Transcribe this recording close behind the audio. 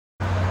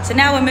So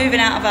now we're moving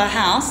out of our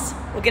house.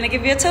 We're going to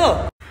give you a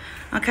tour.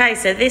 Okay,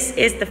 so this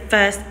is the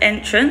first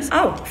entrance.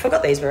 Oh, I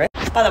forgot these were it.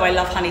 By the way,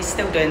 Love Honey's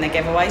still doing their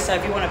giveaway, so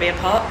if you want to be a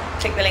part,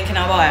 click the link in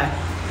our bio.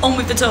 On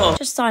with the tour.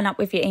 Just sign up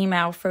with your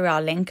email through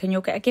our link and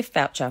you'll get a gift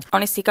voucher.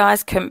 Honestly,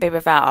 guys, couldn't be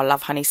without our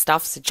Love Honey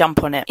stuff, so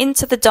jump on it.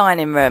 Into the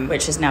dining room,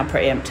 which is now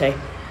pretty empty.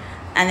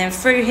 And then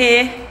through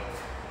here,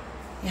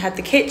 you had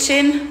the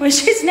kitchen,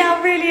 which is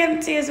now really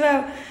empty as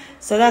well.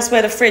 So that's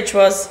where the fridge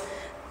was.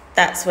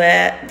 That's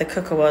where the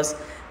cooker was.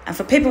 And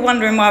for people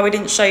wondering why we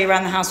didn't show you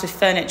around the house with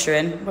furniture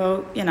in,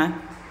 well, you know,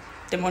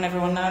 didn't want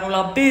everyone knowing all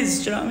our biz,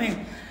 do you know what I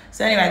mean?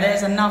 So anyway,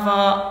 there's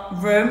another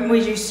room.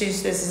 We used to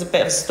use this as a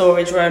bit of a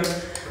storage room.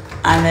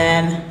 And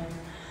then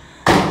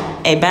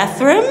a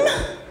bathroom.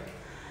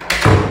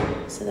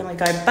 So then we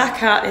go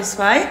back out this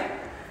way.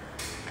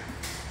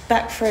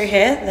 Back through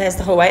here, there's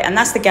the hallway. And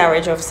that's the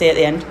garage, obviously, at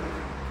the end.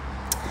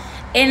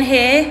 In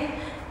here,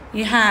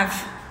 you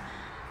have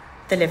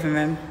the living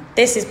room.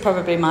 This is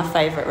probably my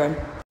favourite room.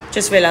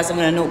 Just realised I'm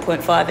going to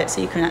 0.5 it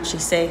so you can actually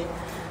see.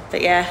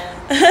 But yeah.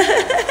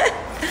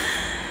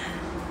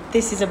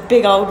 This is a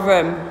big old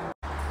room.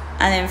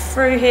 And then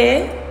through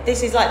here,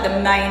 this is like the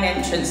main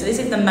entrance. So this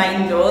is the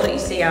main door that you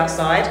see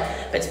outside.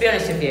 But to be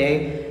honest with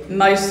you,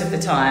 most of the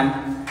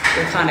time,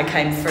 we kind of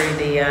came through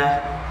the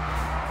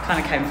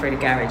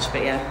garage.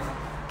 But yeah,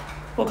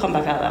 we'll come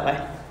back out that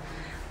way.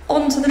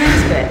 On to the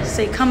next bit.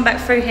 So you come back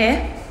through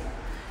here.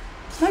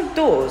 There's no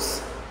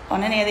doors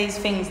on any of these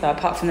things though,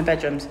 apart from the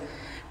bedrooms.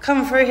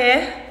 Come through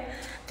here.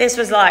 This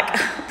was like,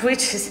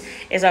 which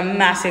is a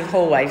massive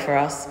hallway for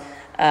us.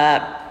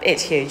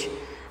 It's huge.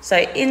 So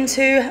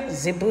into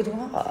the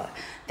boudoir.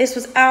 This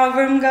was our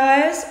room,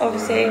 guys.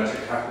 Obviously,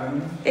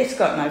 it's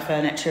got no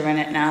furniture in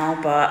it now,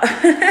 but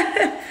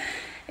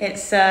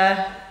it's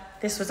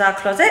this was our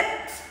closet.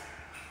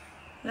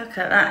 Look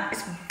at that.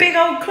 It's a big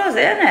old closet,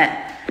 isn't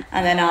it?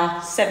 And then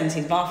our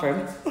 70s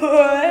bathroom.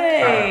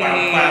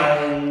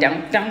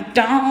 Dum, dum,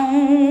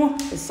 dum.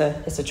 It's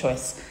a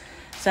choice.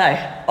 So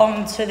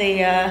on to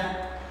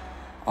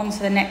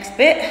the next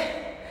bit.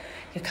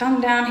 You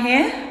come down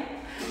here.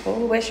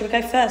 Oh, where should we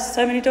go first?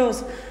 So many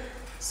doors.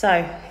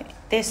 So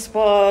this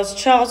was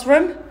Charles'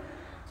 room.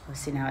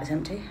 Obviously now it's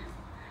empty.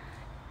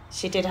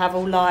 She did have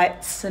all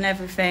lights and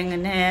everything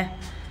in here.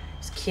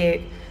 It's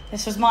cute.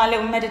 This was my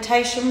little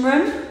meditation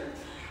room.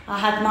 I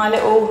had my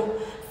little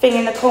thing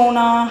in the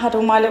corner, had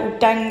all my little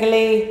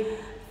dangly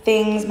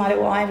things, my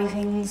little ivy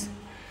things.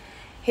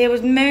 Here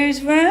was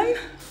Moo's room.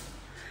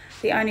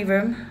 The only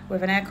room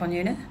with an aircon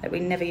unit that we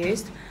never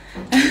used.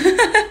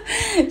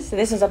 So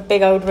this is a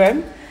big old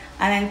room.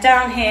 And then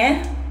down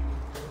here,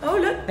 oh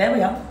look, there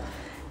we are,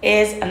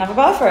 is another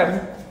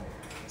bathroom.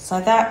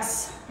 So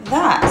that's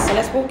that. So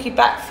let's walk you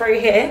back through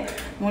here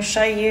and we'll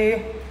show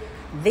you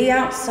the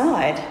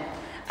outside.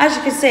 As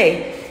you can see,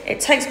 it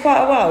takes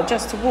quite a while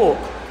just to walk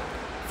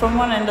from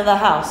one end of the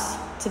house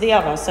to the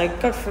other. So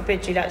God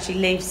forbid you'd actually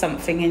leave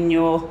something in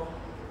your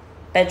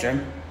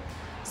bedroom.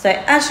 So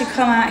as you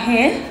come out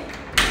here,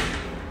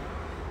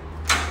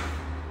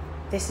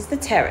 this is the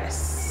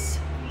terrace.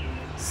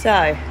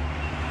 So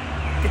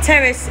the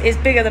terrace is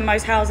bigger than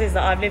most houses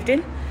that I've lived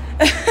in.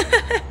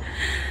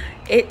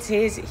 It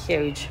is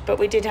huge. But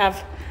we did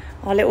have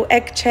our little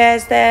egg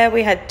chairs there.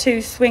 We had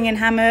 2 swinging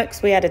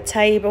hammocks. We had a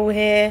table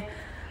here.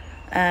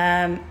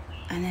 And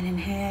then in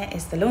here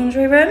is the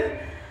laundry room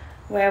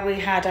where we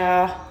had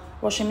our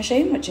washing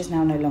machine, which is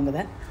now no longer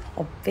there,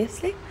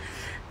 obviously.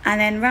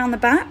 And then round the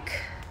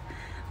back,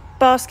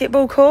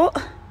 basketball court,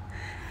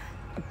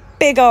 a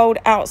big old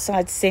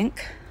outside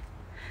sink.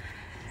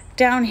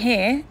 Down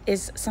here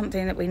is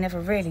something that we never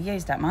really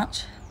used that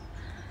much.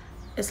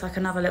 It's like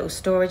another little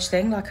storage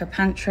thing, like a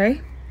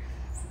pantry.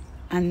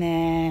 And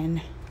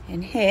then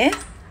in here,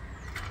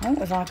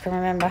 oh, if I can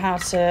remember how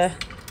to,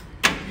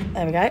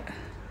 there we go,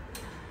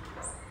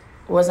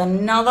 was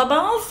another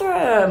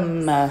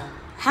bathroom.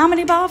 How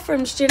many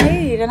bathrooms do you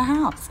need in a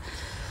house?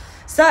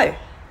 So,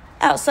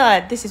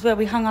 outside, this is where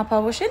we hung up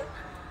our washing.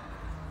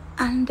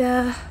 And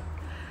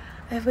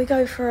if we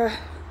go for a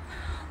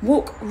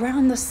walk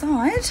round the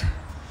side,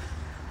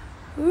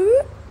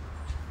 ooh,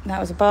 that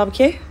was a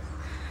barbecue.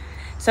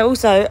 So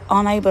also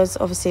our neighbours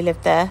obviously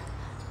lived there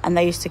and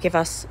they used to give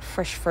us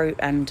fresh fruit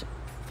and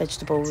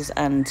vegetables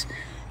and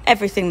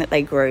everything that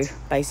they grew,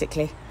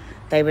 basically.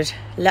 They would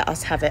let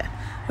us have it,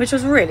 which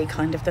was really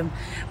kind of them.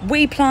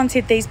 We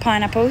planted these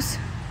pineapples.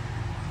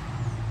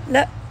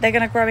 Look, they're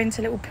going to grow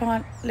into little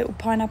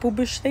pineapple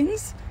bush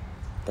things.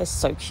 They're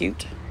so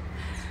cute.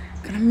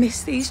 I'm going to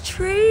miss these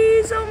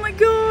trees. Oh my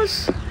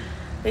gosh.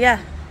 But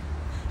yeah,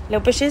 little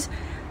bushes.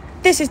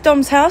 This is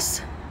Dom's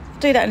house. I'll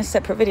do that in a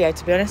separate video,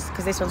 to be honest,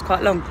 because this one's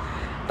quite long.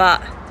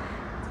 But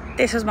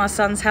this was my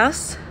son's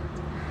house.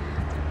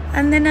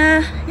 And then,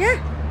 yeah,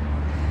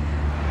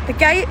 the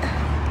gate.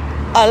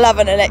 I love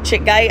an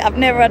electric gate. I've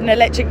never had an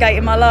electric gate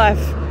in my life.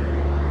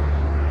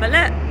 But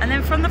look, and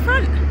then from the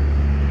front,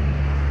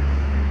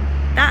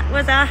 that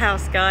was our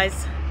house,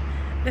 guys.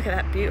 Look at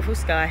that beautiful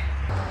sky.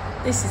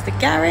 This is the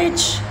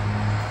garage.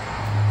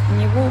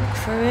 And you walk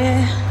through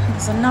here.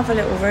 There's another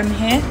little room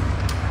here.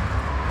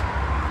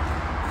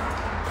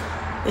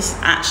 This is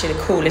actually the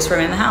coolest room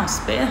in the house,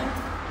 but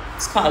yeah,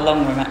 it's quite a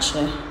long room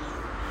actually.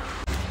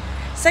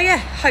 So yeah,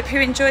 hope you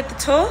enjoyed the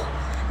tour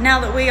now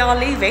that we are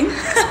leaving.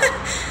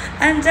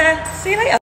 And see you later.